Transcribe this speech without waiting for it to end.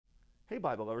Hey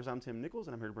Bible lovers, I'm Tim Nichols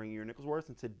and I'm here to bring you your Nichols Worth.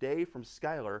 And today from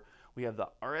Schuyler, we have the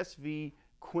RSV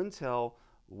Quentel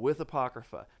with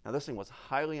Apocrypha. Now this thing was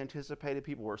highly anticipated.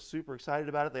 People were super excited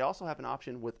about it. They also have an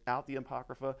option without the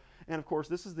Apocrypha. And of course,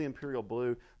 this is the Imperial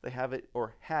Blue. They have it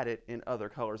or had it in other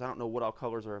colors. I don't know what all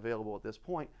colors are available at this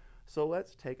point. So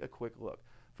let's take a quick look.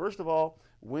 First of all,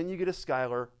 when you get a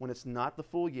Schuyler, when it's not the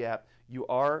full yap, you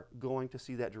are going to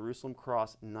see that Jerusalem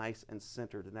cross nice and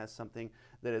centered. And that's something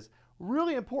that is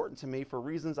really important to me for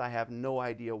reasons I have no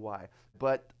idea why.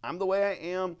 But I'm the way I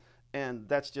am, and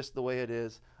that's just the way it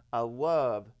is. I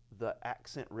love the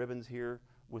accent ribbons here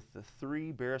with the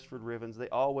 3 Beresford ribbons. They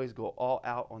always go all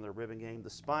out on their ribbon game. The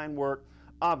spine work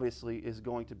obviously is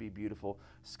going to be beautiful.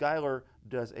 Schuyler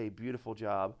does a beautiful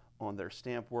job on their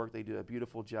stamp work. They do a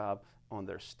beautiful job on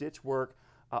their stitch work.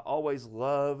 I always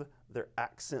love their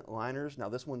accent liners. Now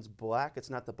this one's black. It's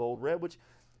not the bold red, which,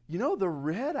 you know, the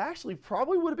red actually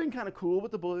probably would have been kind of cool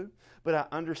with the blue, but I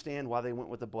understand why they went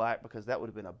with the black because that would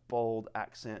have been a bold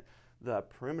accent. The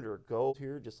perimeter gold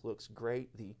here just looks great.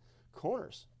 The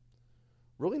corners,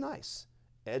 really nice.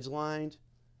 Edge lined.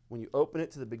 When you open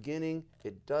it to the beginning,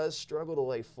 it does struggle to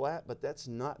lay flat, but that's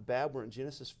not bad. We're in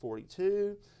Genesis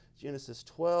 42, Genesis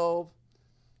 12,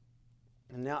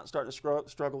 and now it's starting to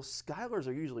struggle. Schuyler's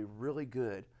are usually really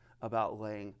good about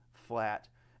laying flat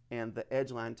and the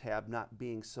edge line tab not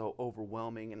being so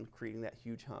overwhelming and creating that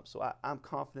huge hump. So I'm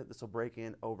confident this will break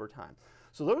in over time.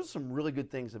 So those are some really good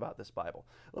things about this Bible.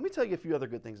 Let me tell you a few other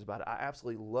good things about it. I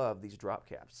absolutely love these drop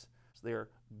caps. They're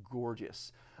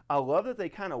gorgeous. I love that they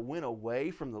kind of went away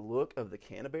from the look of the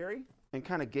Canterbury and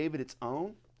kind of gave it its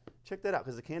own. Check that out,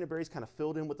 because the Canterbury's kind of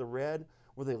filled in with the red,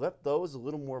 where they left those a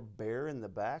little more bare in the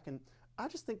back, and I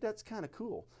just think that's kind of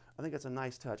cool. I think that's a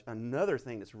nice touch. Another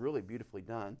thing that's really beautifully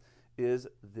done is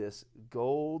this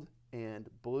gold and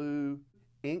blue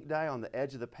ink dye on the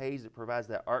edge of the page that provides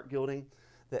that art gilding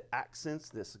that accents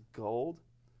this gold.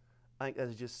 I think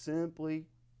that's just simply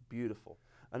beautiful.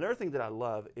 Another thing that I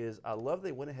love is I love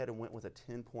they went ahead and went with a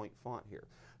 10-point font here.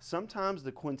 Sometimes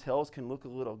the Quentels can look a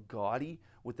little gaudy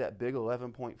with that big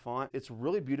 11-point font. It's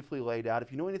really beautifully laid out.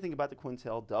 If you know anything about the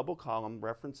Quentel, double column,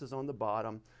 references on the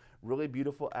bottom, really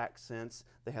beautiful accents.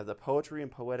 They have the poetry and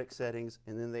poetic settings,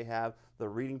 and then they have the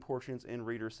reading portions in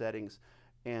reader settings.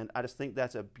 And I just think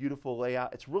that's a beautiful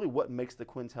layout. It's really what makes the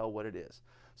Quentel what it is.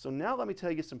 So now let me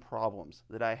tell you some problems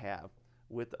that I have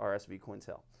with the RSV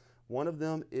Quentel. One of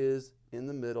them is in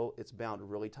the middle. It's bound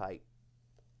really tight.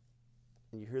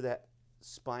 And you hear that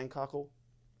spine cockle?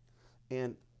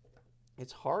 And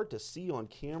it's hard to see on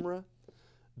camera,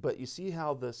 but you see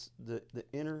how the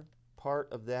inner part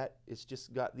of that, it's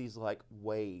just got these like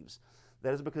waves.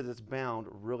 That is because it's bound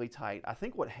really tight. I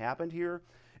think what happened here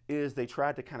is they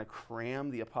tried to kind of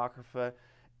cram the Apocrypha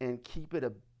and keep it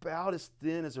about as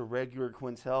thin as a regular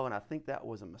Quentel, and I think that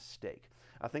was a mistake.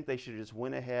 I think they should have just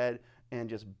went ahead and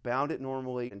just bound it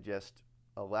normally and just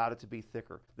allowed it to be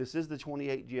thicker. This is the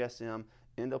 28 GSM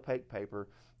end opaque paper.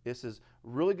 This is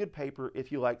really good paper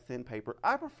if you like thin paper.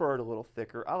 I prefer it a little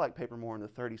thicker. I like paper more in the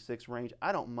 36 range.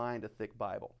 I don't mind a thick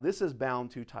Bible. This is bound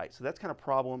too tight, so that's kind of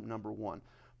problem number one.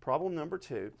 Problem number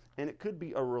two, and it could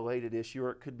be a related issue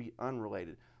or it could be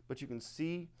unrelated, but you can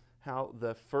see how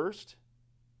the first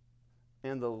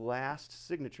and the last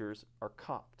signatures are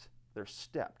cocked. They're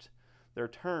stepped. They're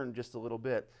turned just a little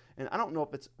bit. And I don't know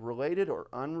if it's related or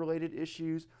unrelated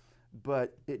issues,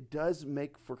 but it does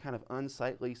make for kind of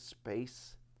unsightly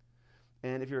space.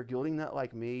 And if you're a gilding nut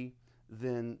like me,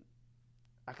 then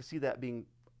I can see that being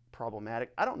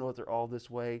problematic. I don't know if they're all this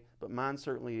way, but mine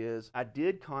certainly is. I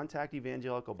did contact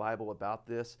Evangelical Bible about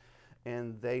this,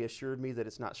 and they assured me that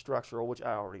it's not structural, which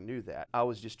I already knew that. I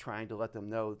was just trying to let them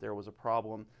know that there was a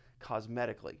problem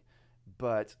cosmetically.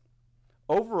 But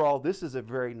overall, this is a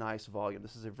very nice volume.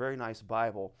 This is a very nice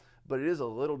Bible, but it is a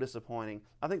little disappointing.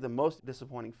 I think the most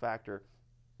disappointing factor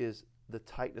is the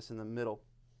tightness in the middle.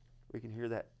 We can hear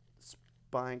that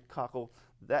spine cockle.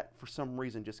 That, for some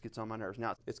reason, just gets on my nerves.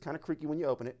 Now, it's kind of creaky when you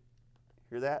open it.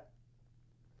 Hear that?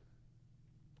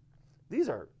 These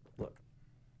are, look,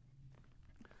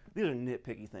 these are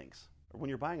nitpicky things. When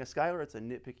you're buying a Schuyler, it's a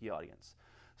nitpicky audience.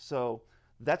 So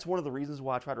that's one of the reasons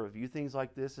why I try to review things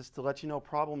like this, is to let you know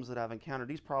problems that I've encountered.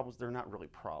 These problems, they're not really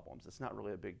problems. It's not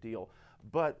really a big deal.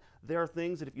 But there are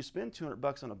things that if you spend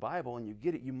 $200 on a Bible and you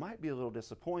get it, you might be a little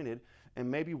disappointed, and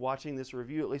maybe watching this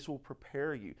review at least will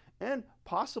prepare you. And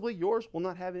possibly yours will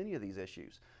not have any of these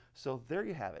issues. So there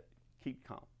you have it. Keep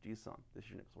calm. Jesus on. This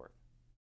is your Nichols Worth.